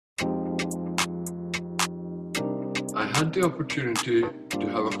I had the opportunity to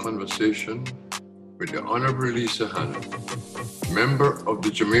have a conversation with the Honorable Hanna, member of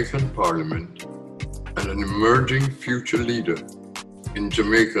the Jamaican Parliament and an emerging future leader in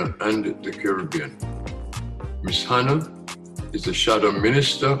Jamaica and the Caribbean. Ms. Hanna is the Shadow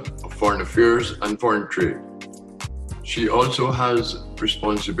Minister of Foreign Affairs and Foreign Trade. She also has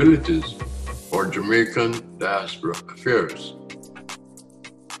responsibilities for Jamaican diaspora affairs.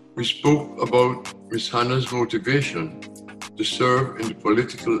 We spoke about Ms. Hanna's motivation to serve in the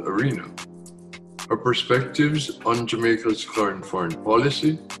political arena, her perspectives on Jamaica's current foreign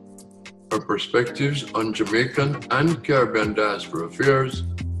policy, her perspectives on Jamaican and Caribbean diaspora affairs,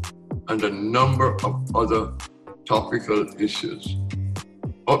 and a number of other topical issues.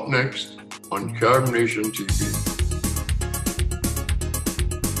 Up next on CaribNation TV.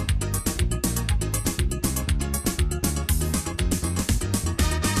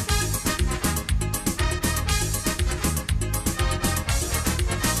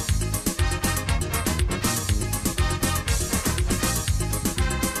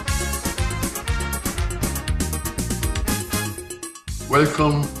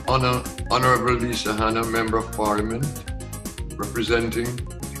 Welcome, Honourable Hanna, Member of Parliament, representing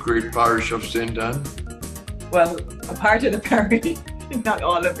the great parish of St. Anne. Well, a part of the parish, not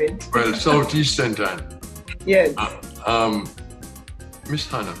all of it. Well, Southeast St. Anne. Yes. Ms.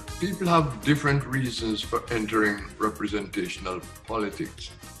 Hanna, people have different reasons for entering representational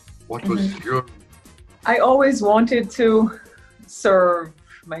politics. What was your... I always wanted to serve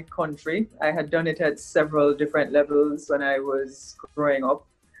my country. I had done it at several different levels when I was growing up.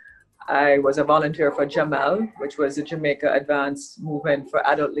 I was a volunteer for Jamal, which was a Jamaica advanced movement for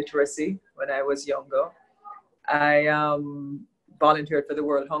adult literacy when I was younger. I volunteered for the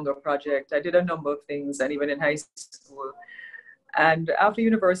World Hunger Project. I did a number of things, and even in high school. And after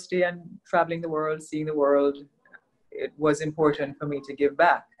university and traveling the world, seeing the world, it was important for me to give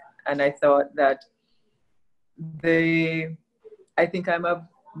back. And I thought that I think I'm a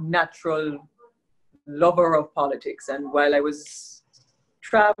natural lover of politics. And while I was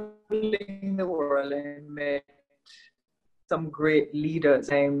traveling the world, I met some great leaders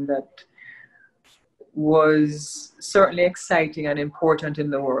that was certainly exciting and important in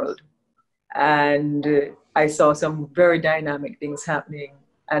the world. And I saw some very dynamic things happening.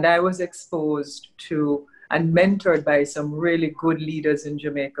 And I was exposed to and mentored by some really good leaders in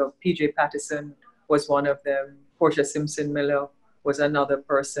Jamaica. P.J. Patterson was one of them. Portia Simpson Miller was another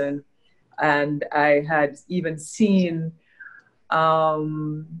person. And I had even seen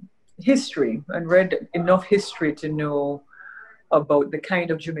history and read enough history to know about the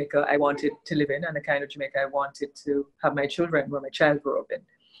kind of Jamaica I wanted to live in and the kind of Jamaica I wanted to have my children, where my child grew up in.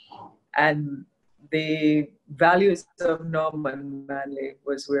 And the values of Norman Manley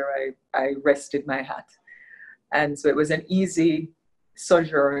was where I rested my hat. And so it was an easy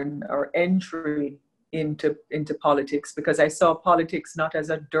sojourn or entry into politics, because I saw politics not as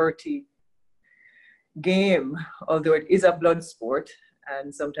a dirty game, although it is a blood sport.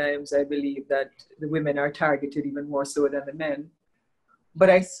 And sometimes I believe that the women are targeted even more so than the men. But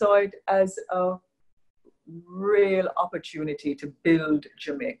I saw it as a real opportunity to build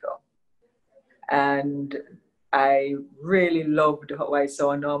Jamaica. And I really loved how I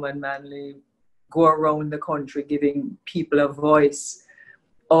saw Norman Manley go around the country giving people a voice,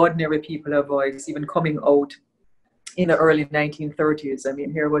 ordinary people a voice, even coming out in the early 1930s. I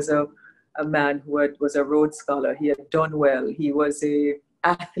mean, here was a man who was a Rhodes Scholar. He had done well. He was an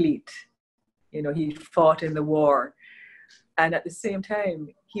athlete. You know, he fought in the war. And at the same time,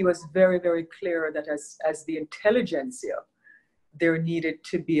 he was very, very clear that as the intelligentsia, there needed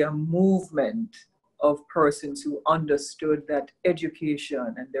to be a movement of persons who understood that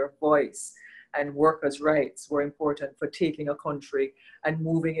education and their voice and workers' rights were important for taking a country and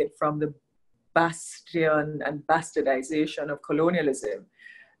moving it from the bastion and bastardization of colonialism.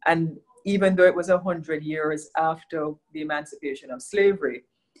 And even though it was 100 years after the emancipation of slavery,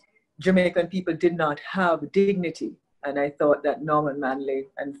 Jamaican people did not have dignity. And I thought that Norman Manley,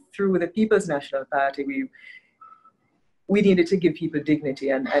 and through the People's National Party, we needed to give people dignity.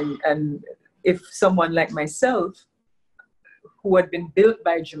 And if someone like myself, who had been built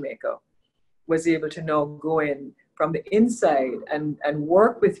by Jamaica, was able to now go in from the inside and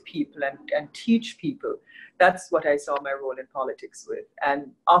work with people and teach people, that's what I saw my role in politics with.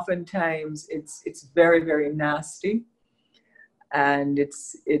 And oftentimes it's very, very nasty and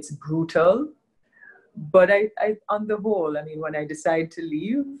it's brutal. But I on the whole, I mean, when I decided to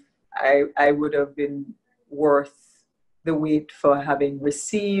leave, I would have been worth the wait for having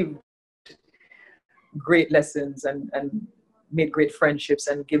received great lessons and made great friendships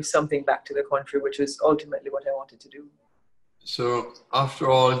and give something back to the country, which is ultimately what I wanted to do. So after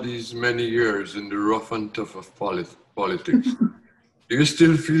all these many years in the rough and tough of politics, do you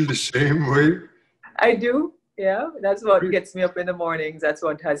still feel the same way? I do, yeah. That's what gets me up in the mornings. That's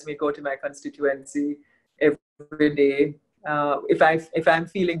what has me go to my constituency every day. If I'm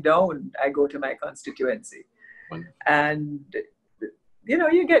feeling down, I go to my constituency. And you know,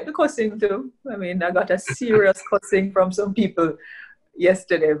 you get the cussing too. I mean, I got a serious cussing from some people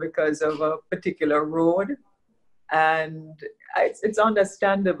yesterday because of a particular road, and it's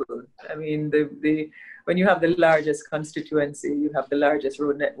understandable. I mean, when you have the largest constituency, you have the largest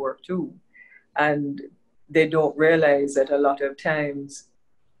road network too, and they don't realize that a lot of times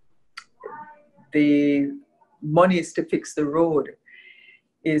the monies to fix the road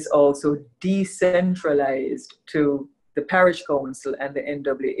is also decentralized to the parish council and the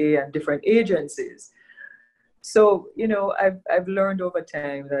NWA and different agencies. So, you know, I've learned over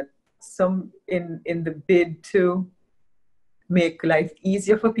time that some in the bid to make life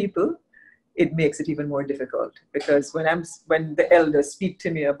easier for people, it makes it even more difficult. Because when the elders speak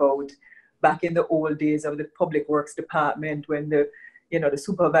to me about back in the old days of the public works department, when the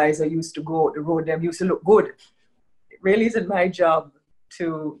supervisor used to go out the road, them used to look good. It really isn't my job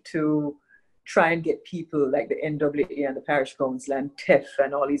to try and get people like the NWA and the parish council and TEF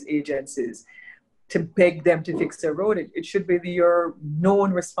and all these agencies to beg them to fix their road. It should be your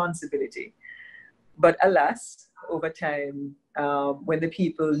known responsibility. But alas, over time, when the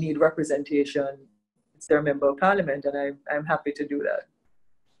people need representation, it's their member of parliament, and I'm happy to do that.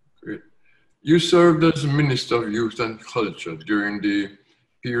 Great. You served as Minister of Youth and Culture during the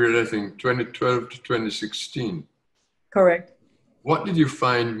period, I think, 2012 to 2016. Correct. What did you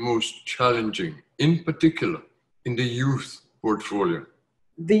find most challenging, in particular, in the youth portfolio?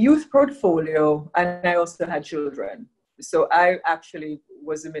 The youth portfolio, and I also had children. So I actually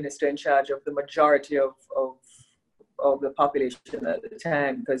was the minister in charge of the majority of the population at the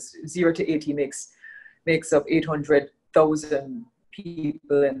time, because 0 to 80 makes up 800,000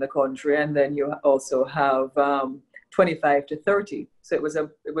 people in the country, and then you also have 25 to 30. So it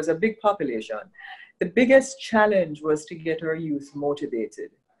was a big population. The biggest challenge was to get our youth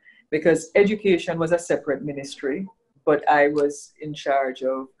motivated, because education was a separate ministry, but I was in charge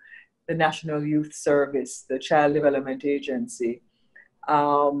of the National Youth Service, the Child Development Agency,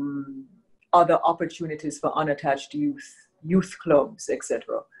 other opportunities for unattached youth clubs,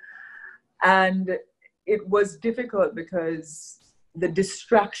 etc. And it was difficult because the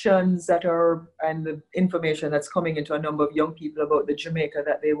distractions and the information that's coming into a number of young people about the Jamaica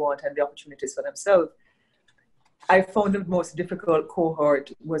that they want and the opportunities for themselves, I found the most difficult cohort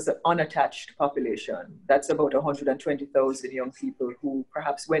was the unattached population. That's about 120,000 young people who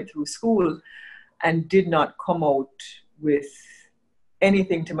perhaps went through school and did not come out with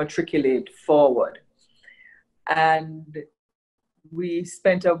anything to matriculate forward. And we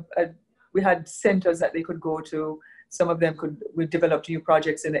we had centers that they could go to. Some of them we developed new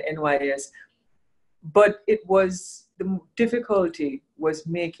projects in the NYS. But the difficulty was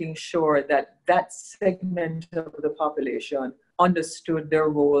making sure that segment of the population understood their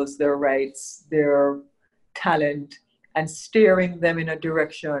roles, their rights, their talent, and steering them in a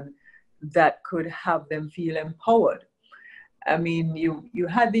direction that could have them feel empowered. I mean, you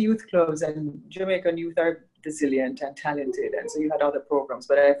had the youth clubs, and Jamaican youth are resilient and talented, and so you had other programs,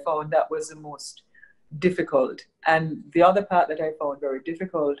 but I found that was the most difficult. And the other part that I found very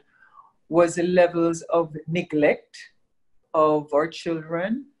difficult was the levels of neglect of our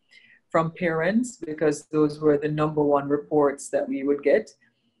children from parents, because those were the #1 reports that we would get.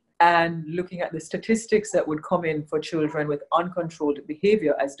 And looking at the statistics that would come in for children with uncontrolled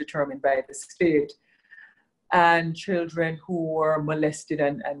behavior as determined by the state, and children who were molested,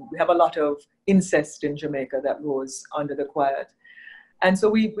 and we have a lot of incest in Jamaica that goes under the quiet. And so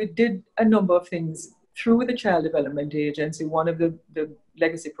we did a number of things through the Child Development Agency. One of the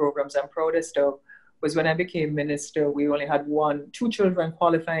legacy programs I'm proudest of was when I became minister, we only had 2 children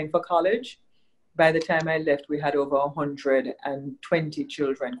qualifying for college. By the time I left, we had over 120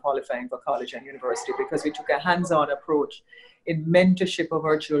 children qualifying for college and university, because we took a hands-on approach in mentorship of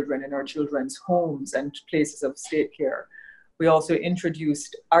our children in our children's homes and places of state care. We also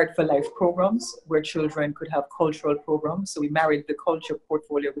introduced Art for Life programs where children could have cultural programs. So we married the culture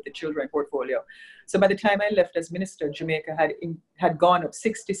portfolio with the children portfolio. So by the time I left as minister, Jamaica had gone up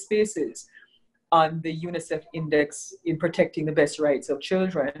 60 spaces on the UNICEF index in protecting the best rights of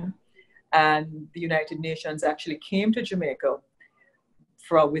children. And the United Nations actually came to Jamaica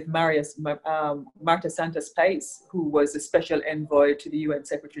with Marta Santos Pais, who was the special envoy to the UN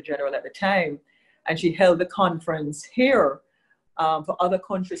Secretary General at the time. And she held the conference here for other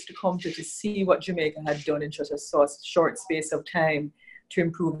countries to come to see what Jamaica had done in such a short space of time to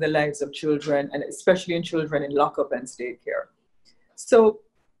improve the lives of children, and especially in children in lockup and state care. So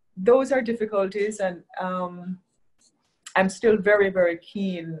those are difficulties, and I'm still very, very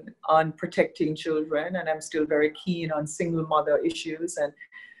keen on protecting children, and I'm still very keen on single mother issues, and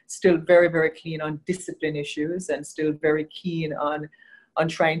still very, very keen on discipline issues, and still very keen on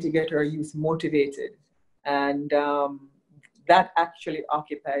trying to get our youth motivated. And that actually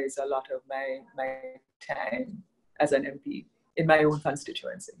occupies a lot of my time as an MP in my own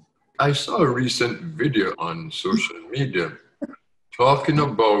constituency. I saw a recent video on social media talking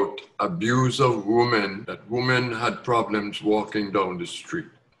about abuse of women, that women had problems walking down the street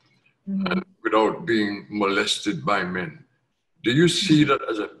and without being molested by men. Do you see that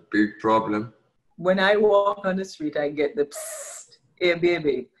as a big problem? When I walk on the street, I get the psst, hey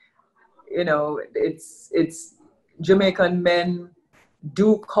baby. You know, it's Jamaican men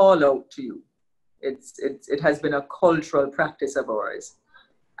do call out to you. It has been a cultural practice of ours.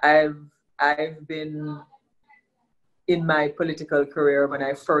 I've been in my political career, when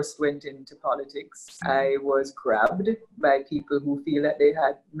I first went into politics, I was grabbed by people who feel that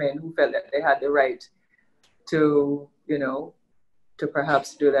men who felt that they had the right to, you know, to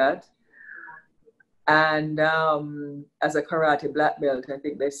perhaps do that. And as a karate black belt, I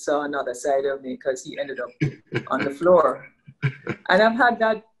think they saw another side of me because he ended up on the floor. And I've had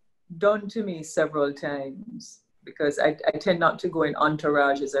that done to me several times because I tend not to go in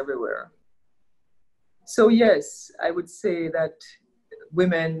entourages everywhere. So yes, I would say that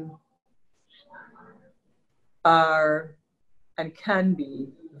women are and can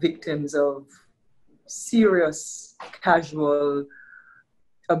be victims of serious casual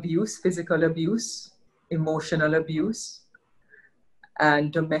abuse, physical abuse, emotional abuse,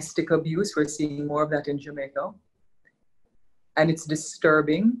 and domestic abuse. We're seeing more of that in Jamaica. And it's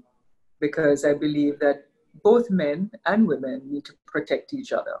disturbing because I believe that both men and women need to protect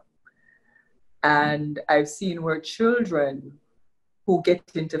each other. And I've seen where children who get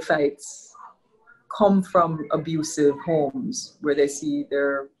into fights come from abusive homes where they see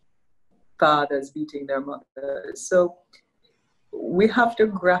their fathers beating their mothers. So we have to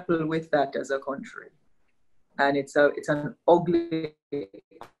grapple with that as a country. And it's an ugly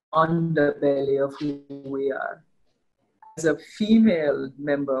underbelly of who we are. As a female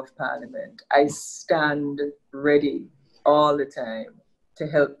member of parliament, I stand ready all the time to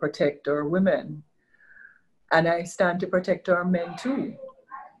help protect our women. And I stand to protect our men too.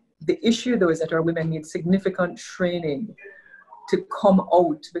 The issue though is that our women need significant training to come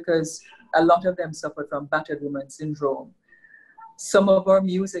out because a lot of them suffer from battered woman syndrome. Some of our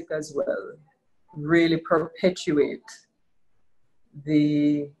music as well really perpetuate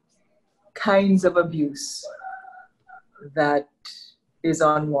the kinds of abuse that is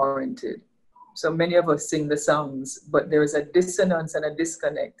unwarranted. So many of us sing the songs, but there's a dissonance and a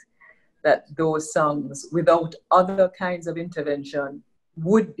disconnect that those songs, without other kinds of intervention,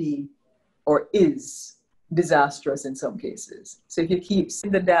 would be or is disastrous in some cases. So if you keep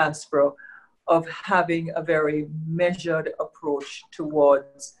the diaspora of having a very measured approach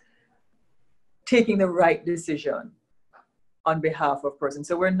towards taking the right decision on behalf of persons.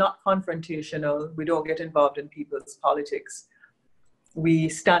 So we're not confrontational. We don't get involved in people's politics. We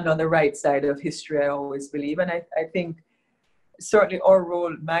stand on the right side of history, I always believe. And I think certainly our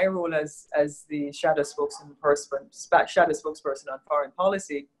role, my role as the shadow spokesperson on foreign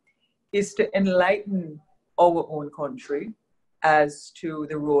policy, is to enlighten our own country as to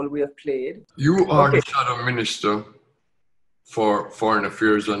the role we have played. You are the shadow minister for foreign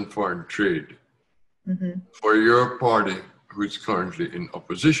affairs and foreign trade for your party, who is currently in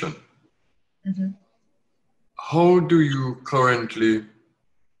opposition. How do you currently,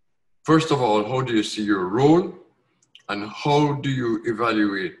 first of all, how do you see your role, and how do you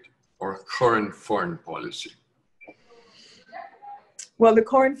evaluate our current foreign policy? Well, the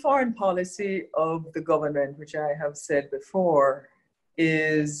current foreign policy of the government, which I have said before,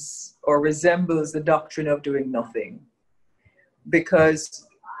 is or resembles the doctrine of doing nothing, because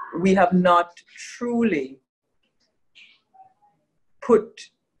we have not truly put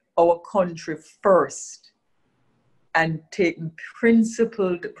our country first and taken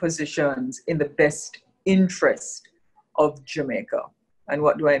principled positions in the best interest of Jamaica. And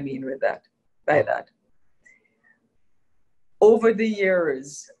what do I mean with that? By that, over the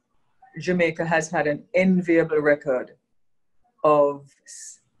years, Jamaica has had an enviable record of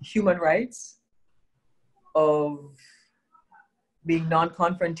human rights, of being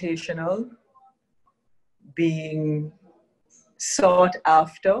non-confrontational, being sought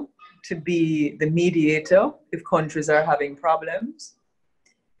after to be the mediator if countries are having problems,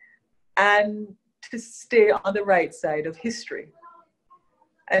 and to stay on the right side of history.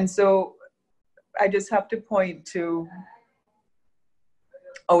 And so I just have to point to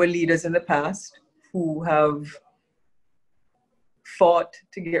our leaders in the past who have fought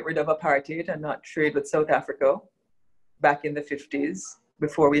to get rid of apartheid and not trade with South Africa back in the 50s,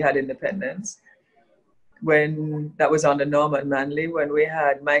 before we had independence, when that was under Norman Manley, when we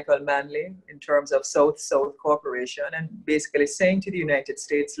had Michael Manley in terms of South-South cooperation, and basically saying to the United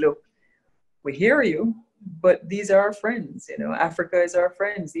States, look, we hear you, but these are our friends, you know, Africa is our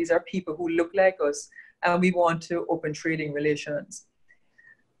friends. These are people who look like us, and we want to open trading relations.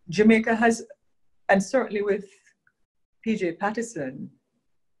 Jamaica has, and certainly with PJ Patterson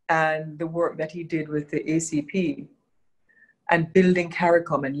and the work that he did with the ACP and building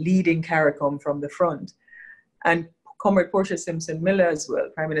CARICOM and leading CARICOM from the front, and Comrade Portia Simpson Miller as well,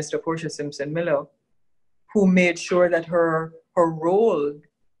 Prime Minister Portia Simpson Miller, who made sure that her role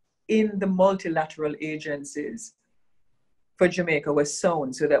in the multilateral agencies for Jamaica was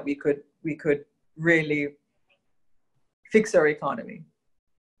sound so that we could really fix our economy.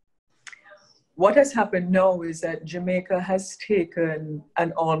 What has happened now is that Jamaica has taken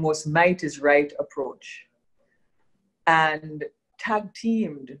an almost might is right approach and tag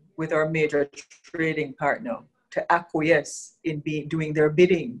teamed with our major trading partner to acquiesce in doing their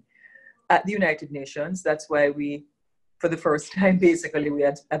bidding at the United Nations. That's why we, for the first time, basically, we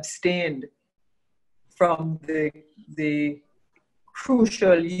had abstained from the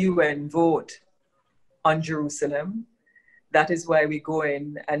crucial UN vote on Jerusalem. That is why we go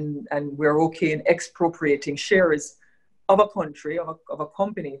in and we're okay in expropriating shares of a country, of a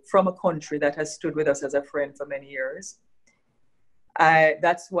company, from a country that has stood with us as a friend for many years.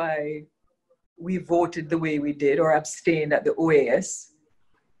 That's why we voted the way we did, or abstained at the OAS,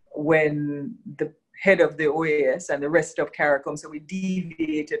 when the head of the OAS and the rest of CARICOM, so we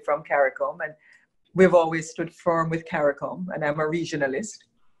deviated from CARICOM, and we've always stood firm with CARICOM, and I'm a regionalist.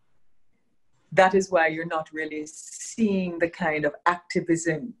 That is why you're not really seeing the kind of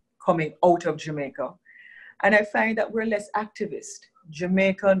activism coming out of Jamaica. And I find that we're less activist.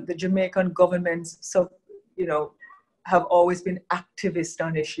 The Jamaican governments, so, you know, have always been activist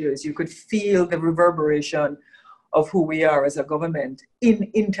on issues. You could feel the reverberation of who we are as a government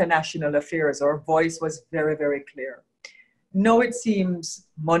in international affairs. Our voice was very, very clear. Now it seems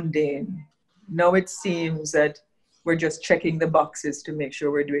mundane. Now it seems that we're just checking the boxes to make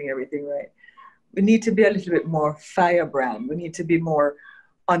sure we're doing everything right. We need to be a little bit more firebrand. We need to be more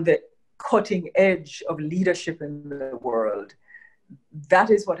on the cutting edge of leadership in the world. That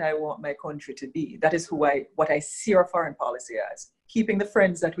is what I want my country to be. That is what I see our foreign policy as. Keeping the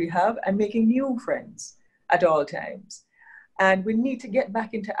friends that we have and making new friends at all times. And we need to get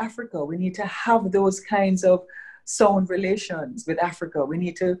back into Africa. We need to have those kinds of sound relations with Africa. We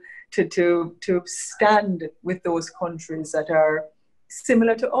need to stand with those countries that are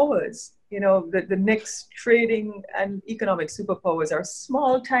similar to ours. You know, the next trading and economic superpowers are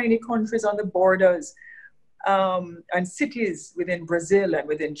small, tiny countries on the borders and cities within Brazil and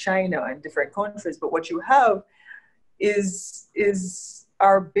within China and different countries. But what you have is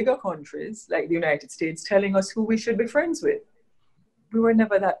our bigger countries, like the United States, telling us who we should be friends with. We were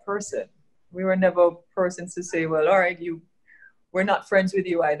never that person. We were never persons to say, well, all right, we're not friends with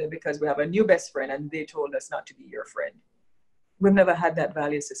you either because we have a new best friend and they told us not to be your friend. We've never had that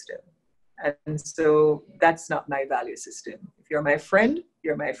value system. And so that's not my value system. If you're my friend,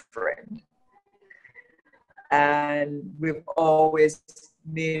 you're my friend. And we've always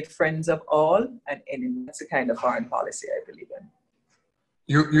made friends of all and enemies. That's the kind of foreign policy I believe in.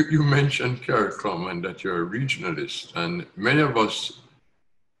 You mentioned CARICOM and that you're a regionalist, and many of us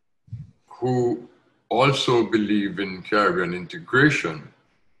who also believe in Caribbean integration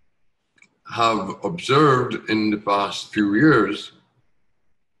have observed in the past few years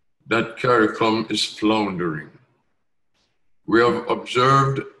that CARICOM is floundering. We have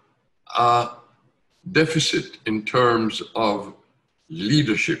observed a deficit in terms of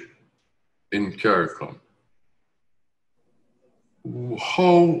leadership in CARICOM.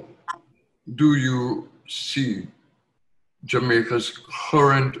 How do you see Jamaica's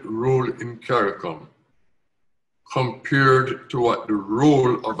current role in CARICOM compared to what the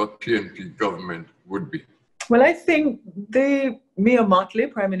role of a PNP government would be? Well, I think Mia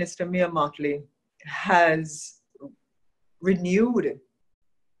Mottley, Prime Minister Mia Mottley, has renewed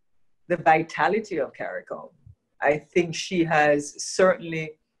the vitality of CARICOM. I think she has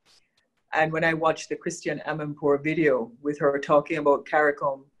certainly, and when I watched the Christian Amanpour video with her talking about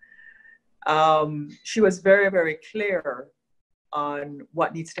CARICOM, she was very, very clear on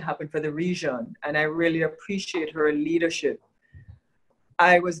what needs to happen for the region. And I really appreciate her leadership.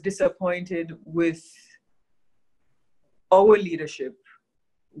 I was disappointed with our leadership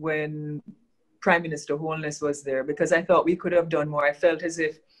when Prime Minister Holness was there, because I thought we could have done more. I felt as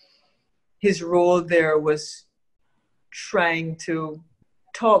if his role there was trying to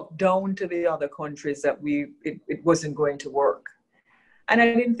talk down to the other countries that it wasn't going to work. And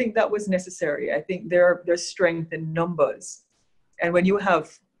I didn't think that was necessary. I think there's strength in numbers. And when you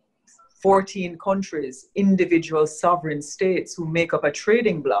have 14 countries, individual sovereign states who make up a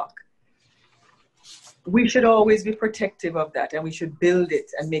trading bloc, we should always be protective of that, and we should build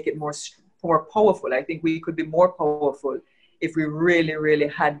it and make it more powerful. I think we could be more powerful if we really, really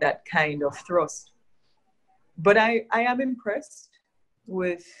had that kind of thrust. But I am impressed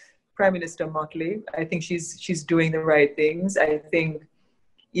with Prime Minister Motley. I think she's doing the right things. I think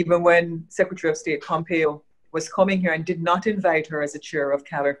even when Secretary of State Pompeo was coming here and did not invite her as a chair of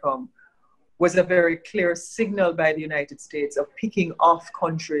CARICOM, was a very clear signal by the United States of picking off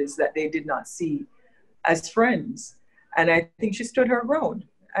countries that they did not see as friends. And I think she stood her ground.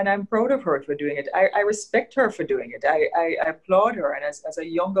 And I'm proud of her for doing it. I respect her for doing it. I applaud her. And as a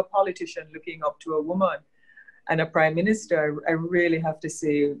younger politician looking up to a woman and a prime minister, I really have to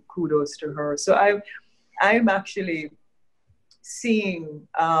say kudos to her. So I'm actually seeing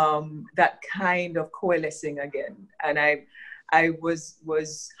that kind of coalescing again. And I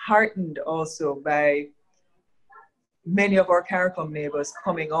was heartened also by many of our CARICOM neighbors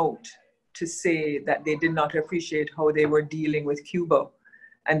coming out to say that they did not appreciate how they were dealing with Cuba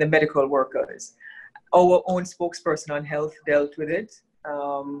and the medical workers. Our own spokesperson on health dealt with it,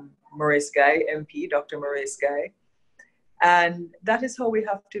 Maurice Guy, MP, Dr. Maurice Guy. And that is how we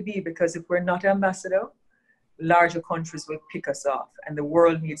have to be, because if we're not ambassador, larger countries will pick us off. And the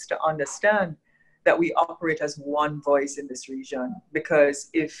world needs to understand that we operate as one voice in this region. Because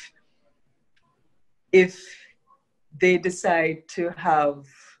if they decide to have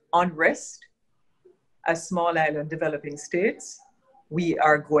unrest as small island developing states, we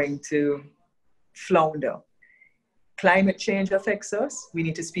are going to flounder. Climate change affects us. We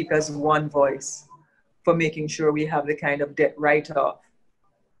need to speak as one voice for making sure we have the kind of debt write-off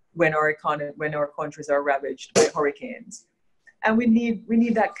when our countries are ravaged by hurricanes. And we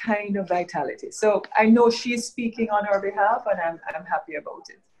need that kind of vitality. So I know she's speaking on our behalf, and I'm happy about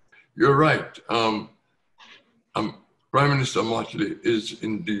it. You're right. Prime Minister Motley is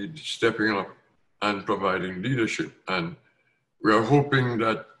indeed stepping up and providing leadership. And we are hoping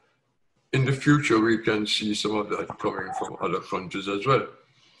that in the future we can see some of that coming from other countries as well.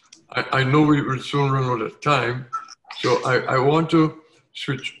 I know we will soon run out of time, so I want to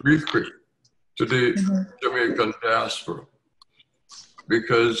switch real quick to the Jamaican diaspora,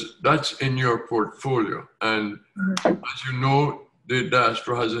 because that's in your portfolio. And as you know, the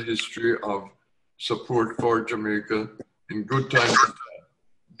diaspora has a history of support for Jamaica in good times and bad.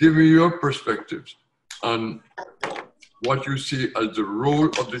 Give me your perspectives on what you see as the role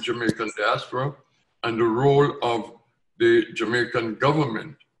of the Jamaican diaspora and the role of the Jamaican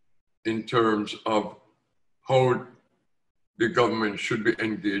government in terms of how the government should be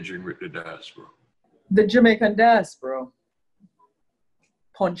engaging with the diaspora. The Jamaican diaspora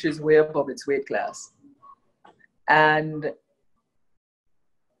punches way above its weight class. And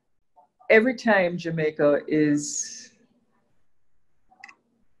every time Jamaica is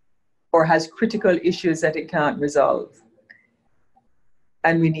or has critical issues that it can't resolve,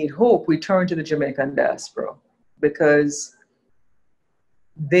 and we need hope, we turn to the Jamaican diaspora, because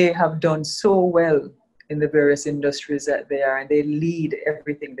they have done so well in the various industries that they are, and they lead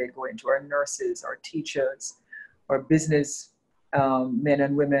everything they go into. Our nurses, our teachers, our business men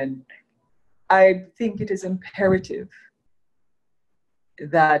and women. I think it is imperative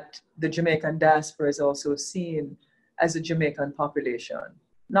that the Jamaican diaspora is also seen as a Jamaican population,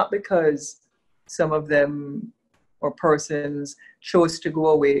 not because some of them or persons chose to go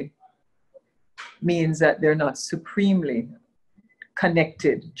away means that they're not supremely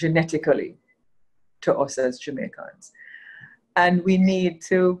connected genetically to us as Jamaicans. And we need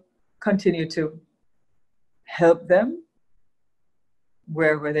to continue to help them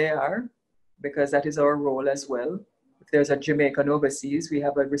wherever they are, because that is our role as well. If there's a Jamaican overseas, we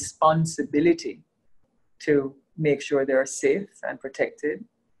have a responsibility to make sure they're safe and protected.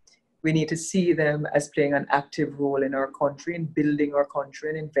 We need to see them as playing an active role in our country, in building our country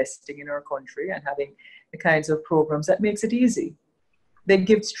and investing in our country, and having the kinds of programs that makes it easy. They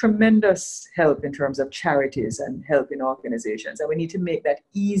give tremendous help in terms of charities and help in organizations, and we need to make that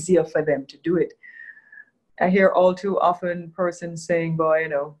easier for them to do it. I hear all too often persons saying, boy, you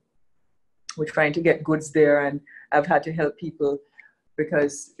know, we're trying to get goods there, and I've had to help people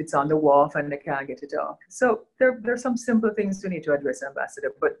because it's on the wharf and they can't get it off. So there are some simple things we need to address,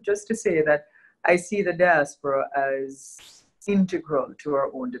 Ambassador. But just to say that I see the diaspora as integral to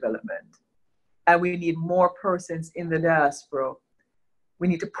our own development. And we need more persons in the diaspora. We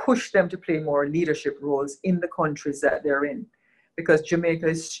need to push them to play more leadership roles in the countries that they're in. Because Jamaica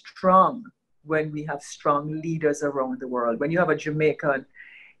is strong when we have strong leaders around the world. When you have a Jamaican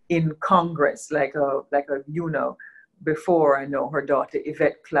in Congress, like a before, I know her daughter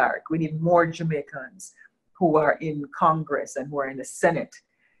Yvette Clarke. We need more Jamaicans who are in Congress and who are in the Senate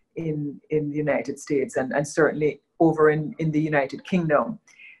in the United States and certainly over in the United Kingdom,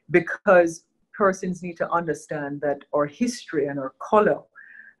 because persons need to understand that our history and our color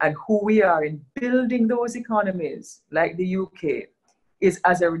and who we are in building those economies like the UK is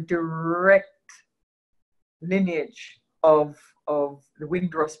as a direct lineage of the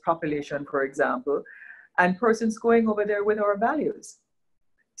Windrush population, for example, and persons going over there with our values.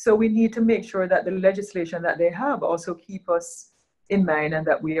 So we need to make sure that the legislation that they have also keep us in mind, and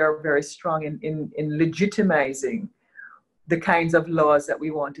that we are very strong in legitimizing the kinds of laws that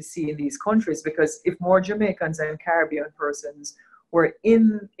we want to see in these countries. Because if more Jamaicans and Caribbean persons were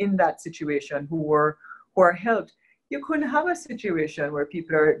in that situation who are helped, you couldn't have a situation where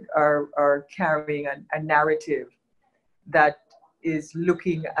people are carrying a narrative that is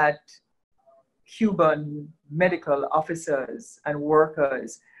looking at Cuban medical officers and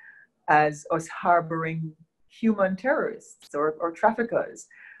workers as us harboring human terrorists or traffickers.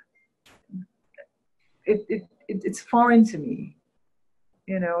 It's foreign to me,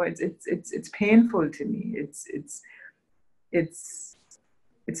 you know. It's painful to me.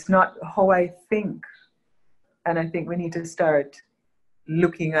 It's not how I think, and I think we need to start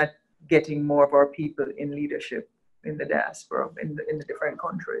looking at getting more of our people in leadership in the diaspora, in the different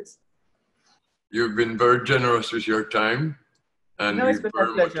countries. You've been very generous with your time, and no, we it's been very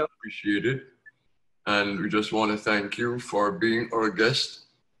my pleasure. much appreciate it. And we just want to thank you for being our guest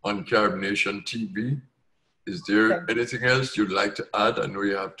on CaribNation TV. Is there anything else you'd like to add? I know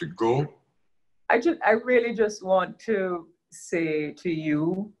you have to go. I really just want to say to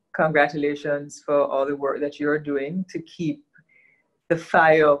you, congratulations for all the work that you're doing to keep the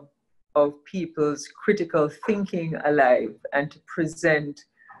fire of people's critical thinking alive and to present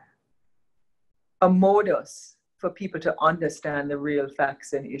a modus for people to understand the real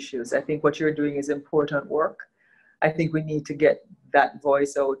facts and issues. I think what you're doing is important work. I think we need to get that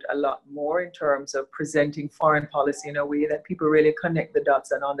voice out a lot more in terms of presenting foreign policy in a way that people really connect the dots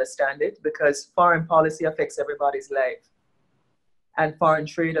and understand it, because foreign policy affects everybody's life and foreign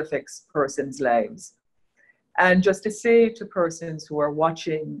trade affects persons' lives. And just to say to persons who are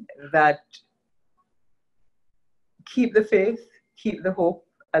watching that keep the faith, keep the hope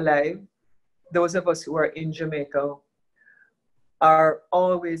alive. Those of us who are in Jamaica are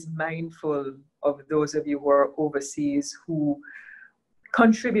always mindful of those of you who are overseas who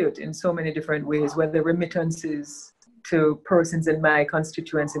contribute in so many different ways, whether remittances to persons in my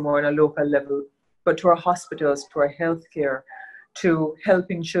constituency more on a local level, but to our hospitals, to our healthcare, to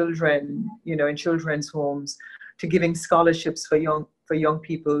helping children, you know, in children's homes, to giving scholarships for young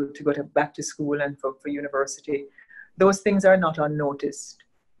people to go back to school and for university. Those things are not unnoticed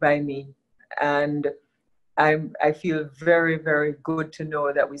by me. And I feel very, very good to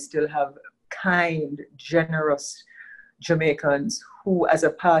know that we still have kind, generous Jamaicans who, as a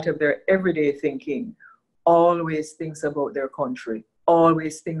part of their everyday thinking, always thinks about their country,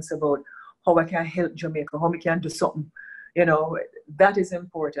 always thinks about how I can help Jamaica, how we can do something. You know, that is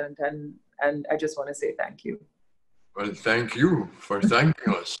important. And I just want to say thank you. Well, thank you for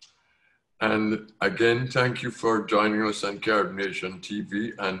thanking us. And again, thank you for joining us on CaribNation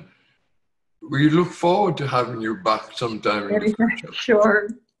TV. And we look forward to having you back sometime in the future. Sure.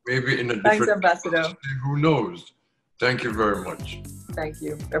 Maybe in a different Thanks, Ambassador. capacity, who knows? Thank you very much. Thank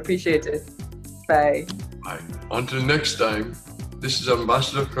you. Appreciate it. Bye. Bye. Until next time, this is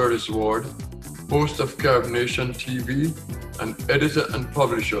Ambassador Curtis Ward, host of CaribNation TV and editor and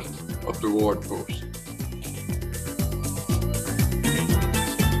publisher of the Ward Post.